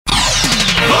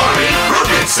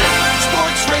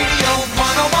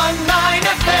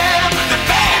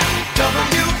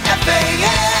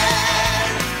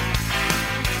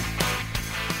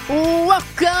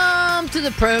to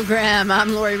the program.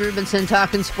 I'm Lori Rubinson,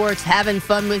 talking sports, having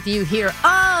fun with you here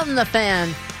on The Fan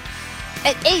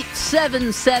at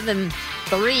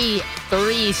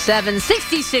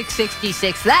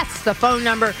 877-337-6666. That's the phone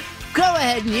number. Go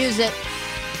ahead and use it.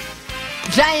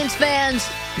 Giants fans,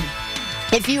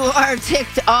 if you are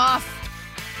ticked off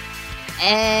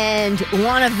and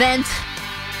want to vent,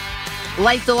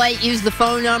 light the light, use the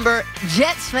phone number.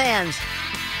 Jets fans,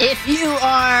 if you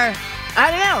are,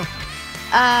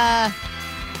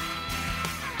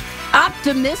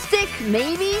 optimistic,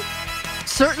 maybe.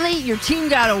 Certainly, your team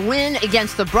got a win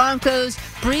against the Broncos.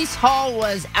 Breece Hall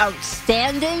was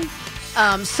outstanding.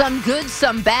 Some good,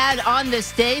 some bad on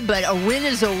this day, but a win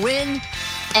is a win,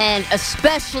 and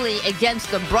especially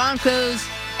against the Broncos,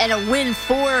 and a win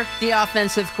for the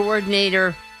offensive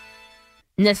coordinator,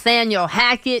 Nathaniel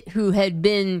Hackett, who had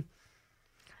been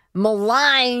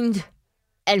maligned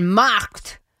and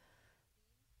mocked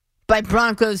by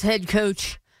Broncos head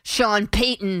coach Sean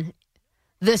Payton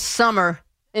this summer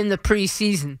in the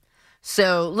preseason.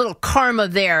 So, little karma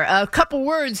there. A couple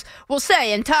words we'll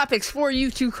say and topics for you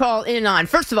to call in on.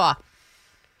 First of all,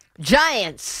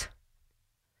 Giants.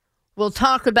 We'll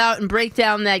talk about and break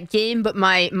down that game, but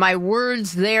my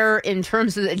words there in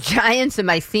terms of the Giants and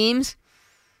my themes.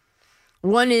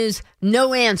 One is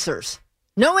no answers.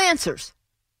 No answers.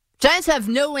 Giants have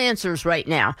no answers right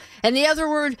now. And the other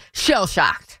word,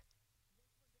 shell-shocked.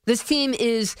 This team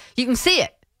is, you can see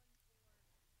it.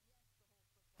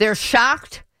 They're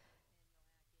shocked.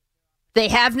 They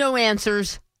have no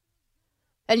answers.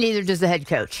 And neither does the head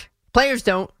coach. Players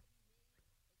don't.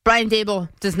 Brian Daboll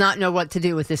does not know what to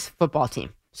do with this football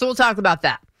team. So we'll talk about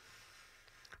that.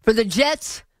 For the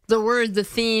Jets, the word, the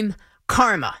theme,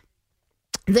 karma.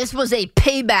 This was a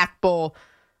payback bowl.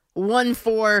 One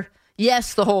for,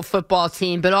 yes, the whole football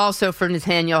team, but also for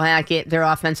Nathaniel Hackett, their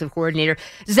offensive coordinator.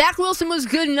 Zach Wilson was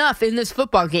good enough in this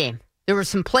football game. There were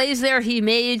some plays there he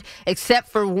made, except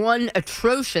for one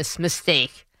atrocious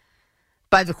mistake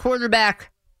by the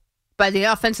quarterback, by the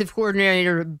offensive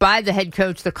coordinator, by the head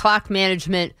coach. The clock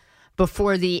management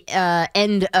before the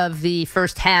end of the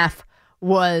first half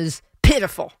was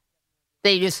pitiful.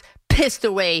 They just pissed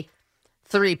away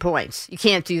 3 points. You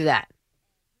can't do that.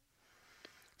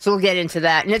 So we'll get into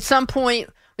that. And at some point,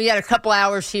 we got a couple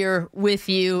hours here with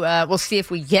you. We'll see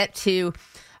if we get to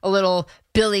a little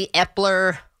Billy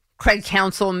Epler, Craig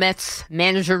Counsell, Mets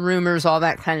manager rumors, all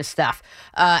that kind of stuff.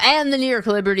 And the New York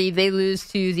Liberty, they lose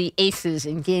to the Aces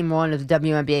in Game 1 of the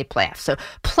WNBA playoffs. So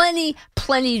plenty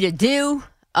to do.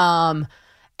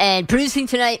 And producing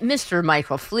tonight, Mr.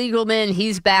 Michael Fliegelman.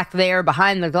 He's back there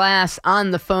behind the glass, on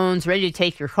the phones, ready to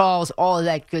take your calls, all of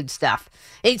that good stuff.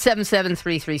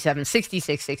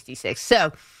 877-337-6666.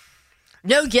 So,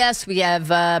 no guests. We have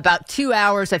about 2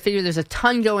 hours. I figure there's a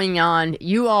ton going on.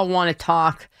 You all want to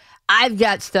talk. I've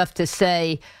got stuff to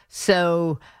say,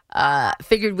 so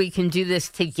figured we can do this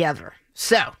together.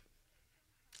 So,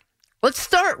 let's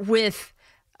start with,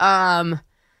 we're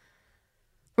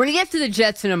going to get to the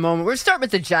Jets in a moment. We're going to start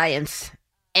with the Giants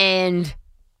and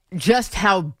just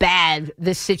how bad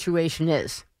this situation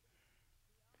is.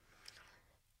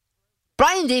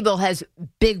 Brian Daboll has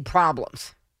big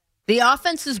problems. The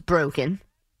offense is broken.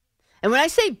 And when I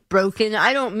say broken,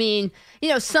 I don't mean,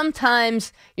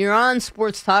 sometimes you're on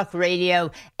sports talk radio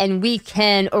and we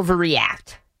can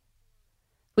overreact.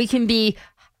 We can be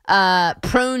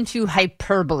prone to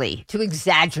hyperbole, to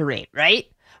exaggerate, right?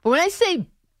 But when I say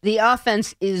the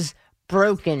offense is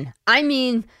broken, I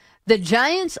mean the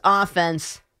Giants'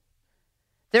 offense,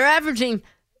 they're averaging,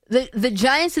 the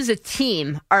Giants as a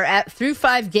team through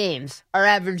 5 games, are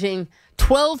averaging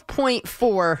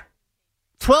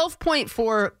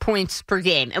 12.4 points per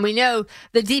game. And we know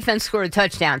the defense scored a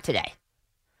touchdown today.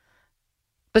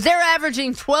 But they're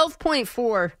averaging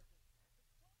 12.4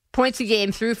 points a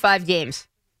game through 5 games.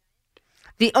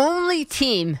 The only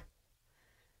team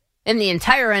in the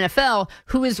entire NFL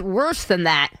who is worse than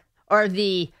that are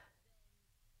the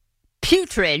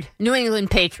putrid New England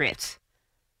Patriots.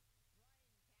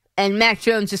 And Mac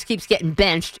Jones just keeps getting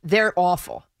benched. They're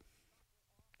awful.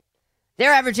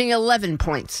 They're averaging 11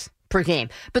 points per game.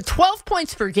 But 12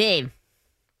 points per game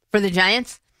for the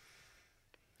Giants,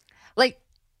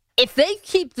 if they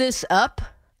keep this up,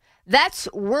 that's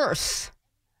worse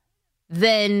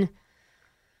than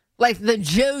the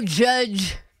Joe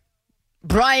Judge,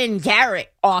 Brian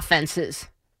Garrett offenses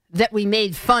that we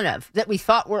made fun of, that we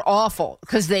thought were awful,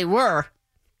 because they were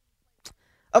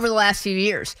over the last few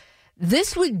years.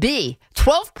 This would be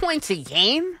 12 points a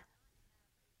game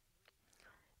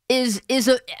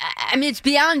it's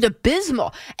beyond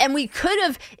abysmal. And we could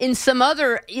have, in some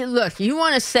other, look, you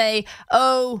want to say,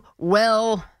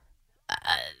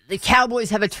 the Cowboys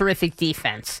have a terrific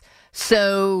defense.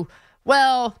 So,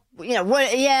 well,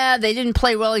 they didn't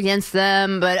play well against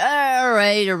them, but all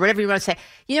right, or whatever you want to say.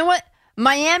 You know what?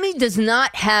 Miami does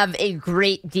not have a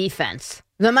great defense.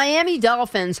 The Miami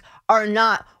Dolphins are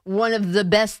not one of the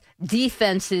best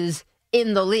defenses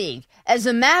in the league. As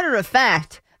a matter of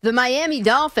fact, the Miami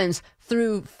Dolphins,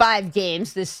 through 5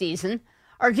 games this season,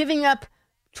 are giving up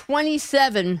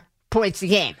 27 points a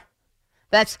game.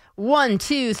 That's 1,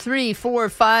 2, 3, 4,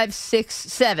 5, 6,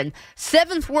 7.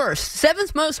 Seventh worst,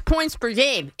 seventh most points per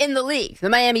game in the league, the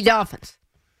Miami Dolphins.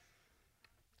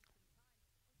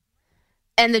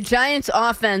 And the Giants'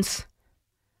 offense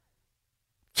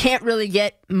can't really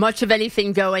get much of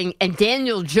anything going. And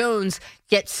Daniel Jones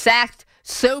gets sacked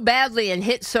so badly and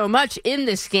hit so much in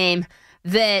this game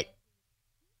that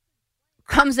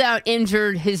comes out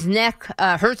injured. His neck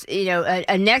hurts,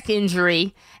 a neck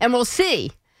injury. And we'll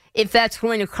see if that's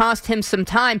going to cost him some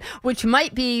time, which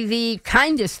might be the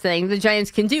kindest thing the Giants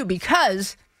can do,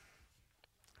 because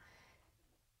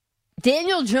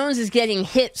Daniel Jones is getting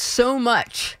hit so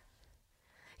much.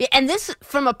 And this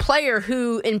from a player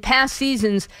who, in past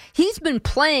seasons, he's been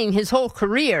playing his whole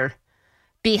career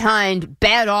behind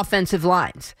bad offensive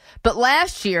lines. But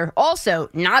last year, also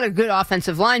not a good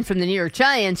offensive line from the New York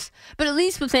Giants, but at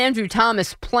least with Andrew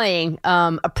Thomas playing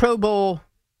a Pro Bowl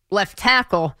left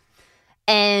tackle,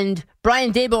 and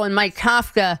Brian Daboll and Mike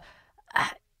Kafka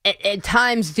at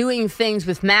times doing things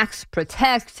with Max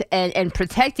Protect and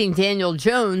protecting Daniel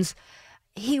Jones,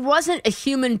 he wasn't a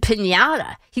human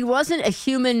pinata. He wasn't a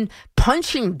human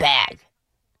punching bag.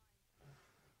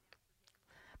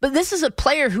 But this is a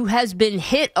player who has been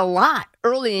hit a lot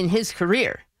early in his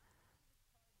career.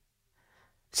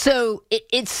 So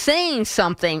it's saying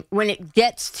something when it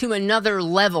gets to another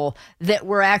level that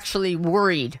we're actually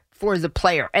worried for the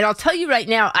player. And I'll tell you right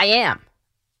now, I am.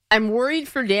 I'm worried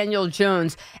for Daniel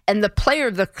Jones, and the player,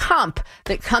 the comp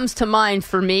that comes to mind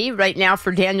for me right now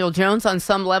for Daniel Jones on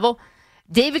some level,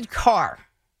 David Carr.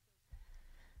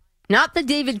 Not the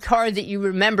David Carr that you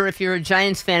remember if you're a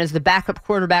Giants fan as the backup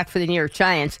quarterback for the New York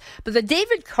Giants, but the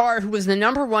David Carr who was the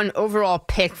number 1 overall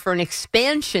pick for an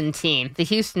expansion team, the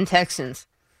Houston Texans.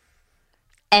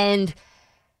 And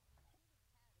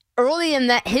early in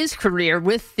his career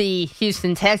with the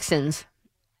Houston Texans,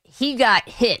 he got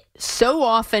hit so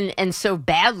often and so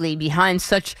badly behind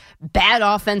such bad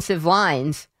offensive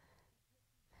lines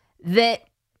that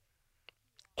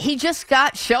he just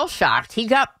got shell-shocked. He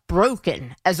got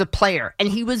broken as a player, and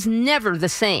he was never the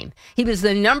same. He was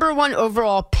the number 1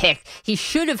 overall pick. He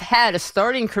should have had a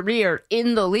starting career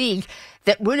in the league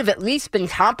that would have at least been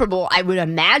comparable, I would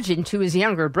imagine, to his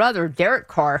younger brother, Derek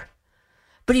Carr.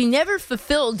 But he never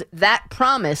fulfilled that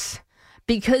promise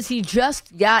because he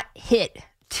just got hit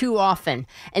too often.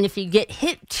 And if you get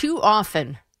hit too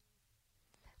often,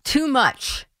 too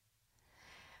much,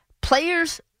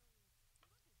 players,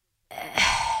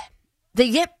 they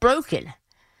get broken.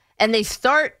 And they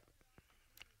start,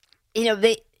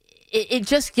 it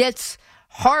just gets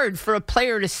hard for a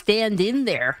player to stand in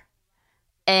there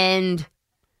and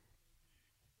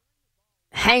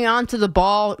hang on to the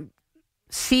ball,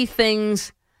 see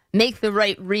things, make the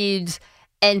right reads.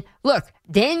 And look,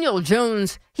 Daniel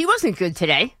Jones, he wasn't good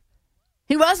today.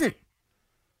 He wasn't.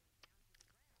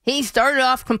 He started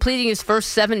off completing his first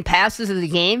 7 passes of the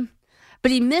game,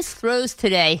 but he missed throws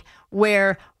today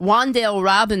where Wan'Dale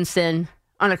Robinson,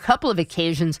 on a couple of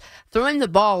occasions, throwing the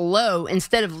ball low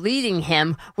instead of leading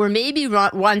him, where maybe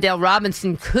Wan'Dale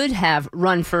Robinson could have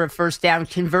run for a first down,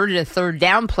 converted a third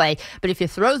down play. But if you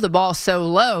throw the ball so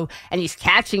low and he's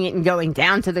catching it and going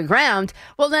down to the ground,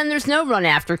 well, then there's no run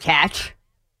after catch.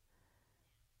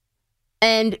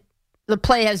 And the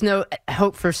play has no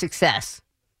hope for success.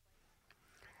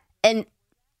 And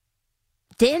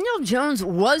Daniel Jones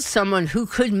was someone who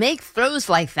could make throws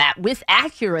like that with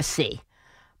accuracy.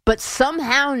 But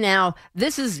somehow now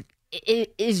this is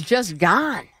just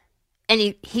gone.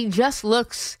 And he just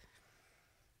looks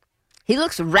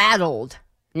rattled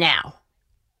now.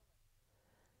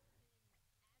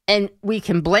 And we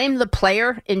can blame the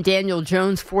player in Daniel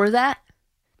Jones for that.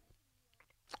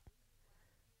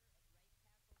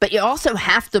 But you also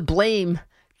have to blame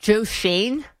Joe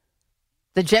Shane,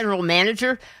 the general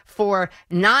manager, for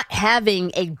not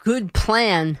having a good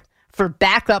plan for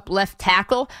backup left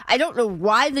tackle. I don't know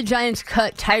why the Giants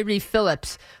cut Tyree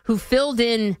Phillips, who filled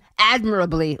in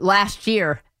admirably last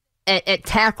year at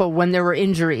tackle when there were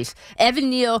injuries.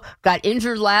 Evan Neal got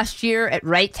injured last year at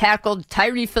right tackle.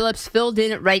 Tyree Phillips filled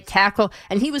in at right tackle,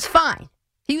 and he was fine.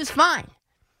 He was fine.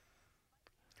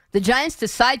 The Giants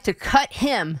decide to cut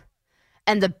him,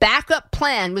 and the backup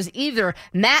plan was either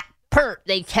Matt Pert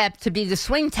they kept to be the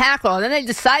swing tackle, and then they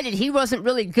decided he wasn't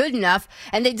really good enough,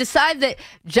 and they decided that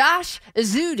Josh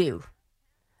Ezeudu,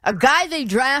 a guy they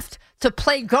draft to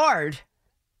play guard,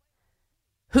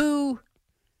 who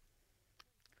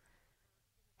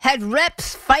had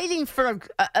reps fighting for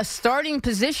a starting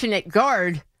position at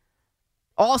guard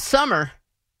all summer,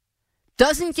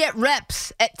 doesn't get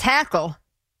reps at tackle,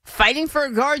 fighting for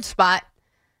a guard spot,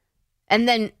 and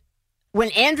then when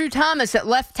Andrew Thomas at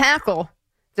left tackle,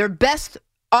 their best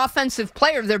offensive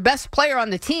player, their best player on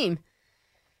the team,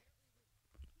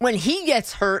 when he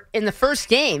gets hurt in the first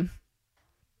game,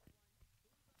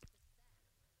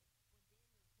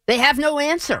 they have no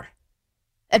answer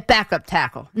at backup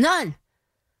tackle. None.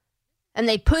 And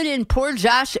they put in poor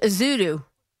Josh Ezeudu,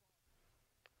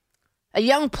 a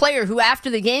young player who after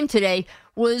the game today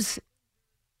was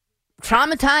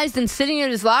traumatized and sitting in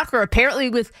his locker, apparently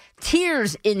with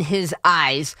tears in his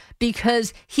eyes,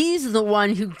 because he's the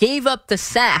one who gave up the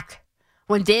sack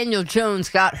when Daniel Jones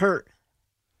got hurt.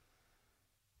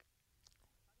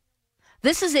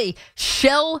 This is a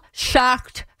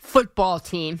shell-shocked football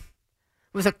team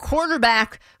with a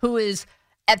quarterback who is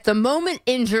at the moment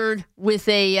injured with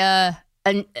a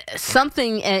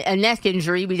neck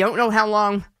injury. We don't know how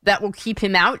long that will keep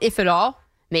him out, if at all.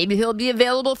 Maybe he'll be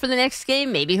available for the next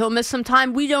game. Maybe he'll miss some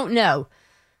time. We don't know.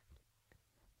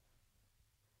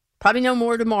 Probably know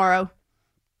more tomorrow.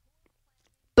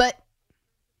 But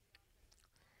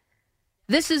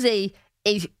this is a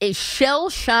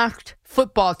shell-shocked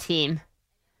football team.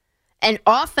 An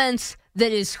offense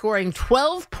that is scoring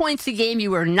 12 points a game.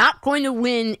 You are not going to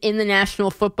win in the National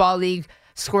Football League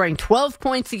scoring 12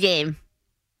 points a game.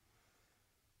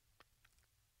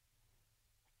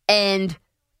 And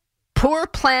poor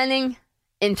planning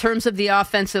in terms of the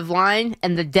offensive line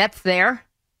and the depth there.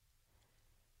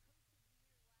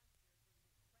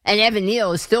 And Evan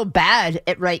Neal is still bad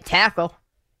at right tackle.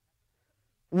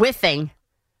 Whiffing.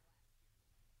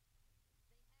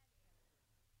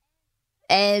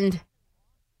 And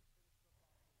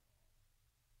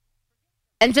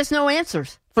just no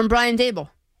answers from Brian Daboll.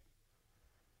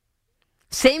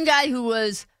 Same guy who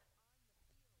was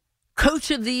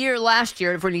Coach of the Year last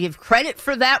year. If we're going to give credit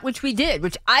for that, which we did,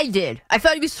 which I did. I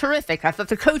thought he was terrific. I thought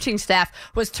the coaching staff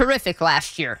was terrific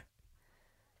last year.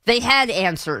 They had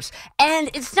answers. And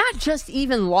it's not just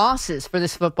even losses for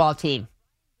this football team.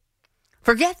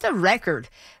 Forget the record.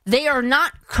 They are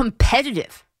not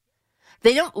competitive.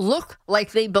 They don't look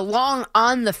like they belong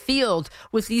on the field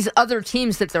with these other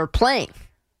teams that they're playing.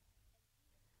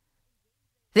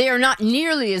 They are not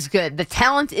nearly as good. The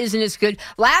talent isn't as good.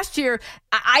 Last year,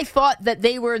 I thought that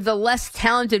they were the less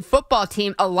talented football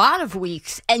team a lot of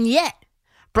weeks, and yet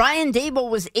Brian Daboll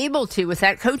was able to, with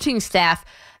that coaching staff,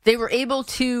 they were able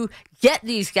to get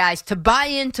these guys to buy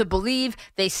in, to believe.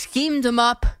 They schemed them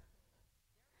up,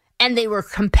 and they were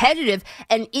competitive.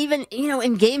 And even,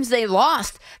 in games they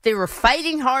lost, they were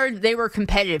fighting hard. They were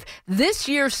competitive. This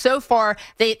year so far,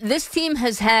 this team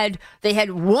had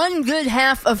one good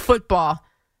half of football.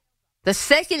 The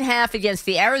second half against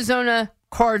the Arizona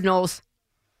Cardinals,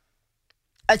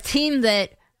 a team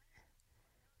that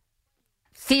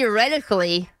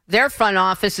theoretically their front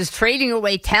office is trading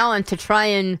away talent to try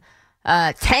and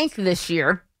tank this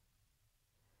year.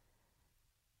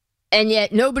 And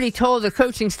yet nobody told the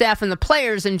coaching staff and the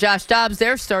players and Josh Dobbs,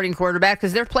 their starting quarterback,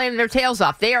 because they're playing their tails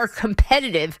off. They are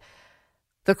competitive,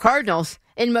 the Cardinals,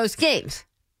 in most games.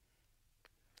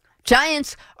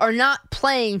 Giants are not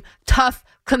playing tough,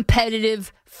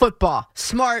 competitive football,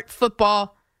 smart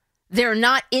football. They're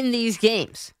not in these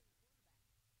games.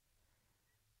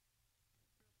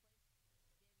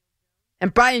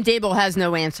 And Brian Daboll has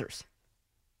no answers.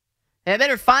 They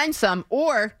better find some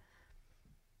or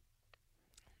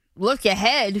look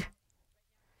ahead,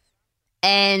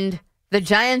 and the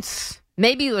Giants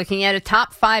may be looking at a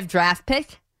top 5 draft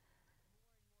pick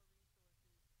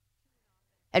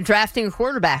and drafting a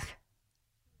quarterback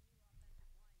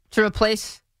to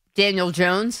replace Daniel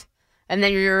Jones, and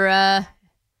then you're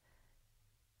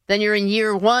in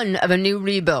year 1 of a new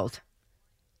rebuild,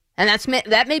 and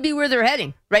that may be where they're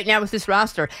heading right now with this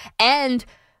roster, and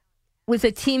with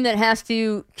a team that has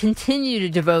to continue to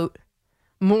devote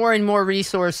more and more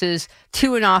resources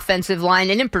to an offensive line,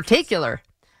 and in particular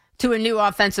to a new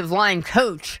offensive line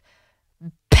coach.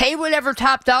 Pay whatever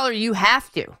top dollar you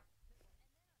have to,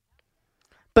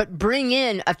 but bring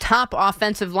in a top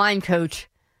offensive line coach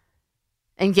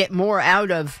and get more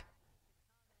out of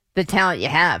the talent you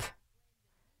have.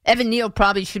 Evan Neal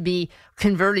probably should be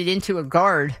converted into a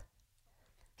guard.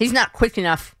 He's not quick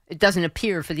enough, it doesn't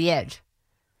appear, for the edge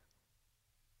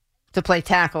to play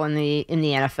tackle in the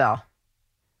NFL.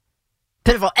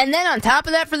 Pitiful. And then on top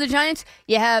of that for the Giants,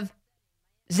 you have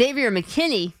Xavier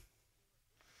McKinney,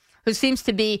 who seems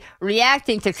to be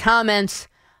reacting to comments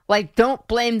like, don't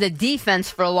blame the defense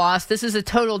for a loss. This is a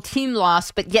total team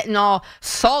loss, but getting all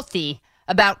salty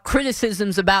about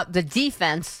criticisms about the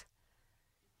defense.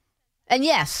 And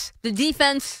yes, the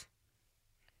defense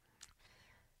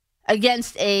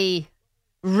against a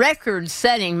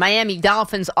record-setting Miami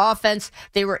Dolphins offense,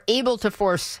 they were able to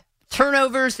force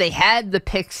turnovers. They had the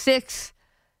pick six.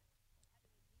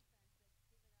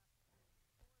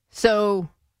 So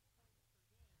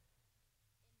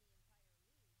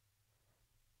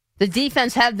the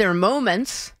defense had their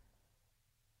moments.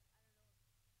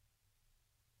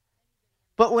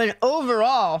 But when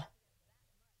overall,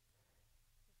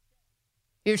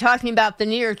 you're talking about the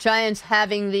New York Giants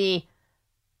having a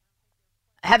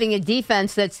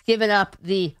defense that's given up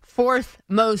the fourth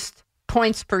most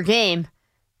points per game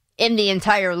in the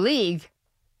entire league,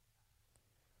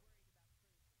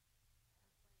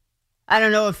 I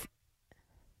don't know if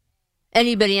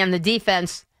anybody on the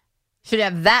defense should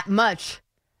have that much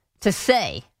to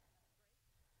say.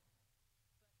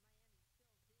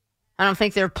 I don't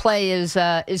think their play is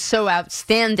so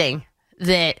outstanding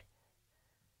that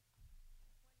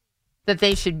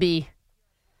they should be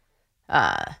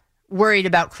worried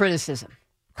about criticism,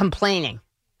 complaining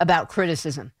about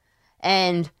criticism.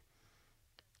 And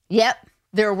yep,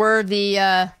 there were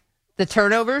the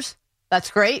turnovers.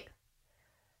 That's great.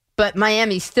 But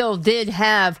Miami still did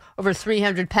have over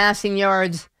 300 passing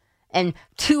yards and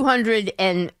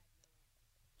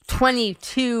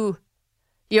 222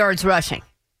 yards rushing.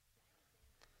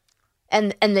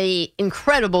 And the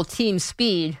incredible team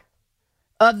speed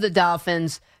of the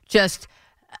Dolphins, just,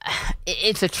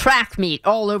 it's a track meet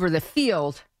all over the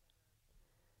field.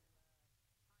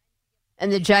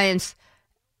 And the Giants,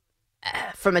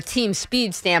 from a team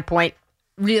speed standpoint,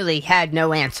 really had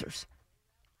no answers.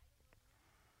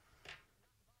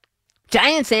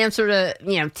 Giants' answer to,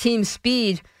 team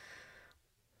speed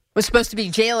was supposed to be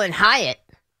Jalen Hyatt.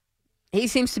 He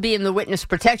seems to be in the witness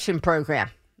protection program.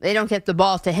 They don't get the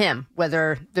ball to him,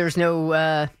 whether there's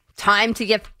no time to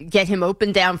get him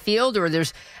open downfield, or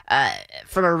there's,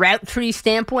 from a route tree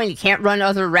standpoint, he can't run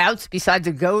other routes besides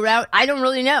a go route. I don't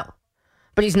really know.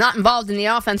 But he's not involved in the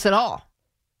offense at all.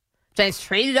 Giants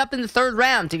traded up in the third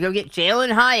round to go get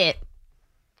Jalen Hyatt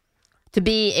to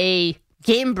be a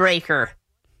game breaker,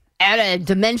 add a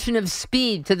dimension of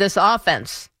speed to this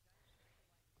offense.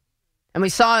 And we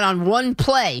saw it on one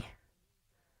play,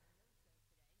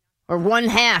 or one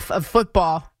half of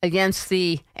football against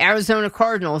the Arizona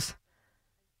Cardinals.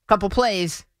 Couple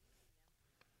plays.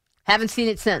 Haven't seen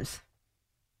it since.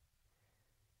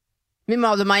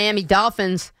 Meanwhile, the Miami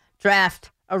Dolphins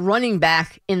draft a running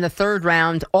back in the third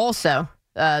round also.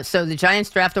 So the Giants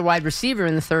draft a wide receiver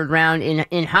in the third round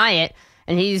in Hyatt,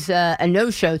 and he's a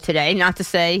no-show today. Not to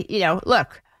say,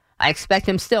 look, I expect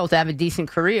him still to have a decent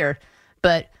career,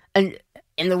 but in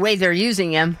the way they're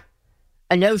using him,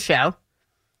 a no-show.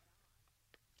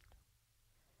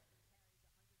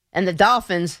 And the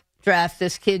Dolphins draft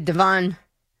this kid, Devon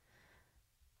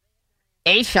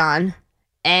Achane,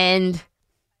 and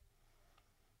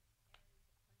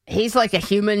he's like a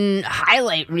human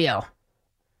highlight reel.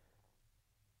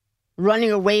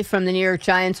 Running away from the New York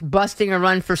Giants, busting a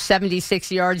run for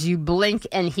 76 yards. You blink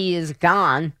and he is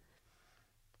gone.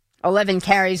 11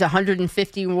 carries,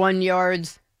 151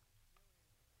 yards.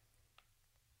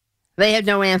 They had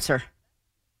no answer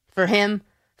for him.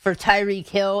 For Tyreek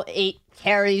Hill, 8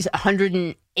 carries,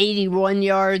 181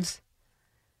 yards.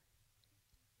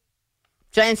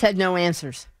 Giants had no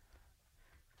answers.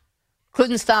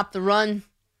 Couldn't stop the run.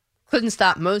 Couldn't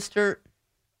stop Mostert.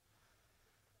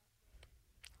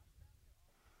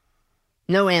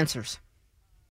 No answers.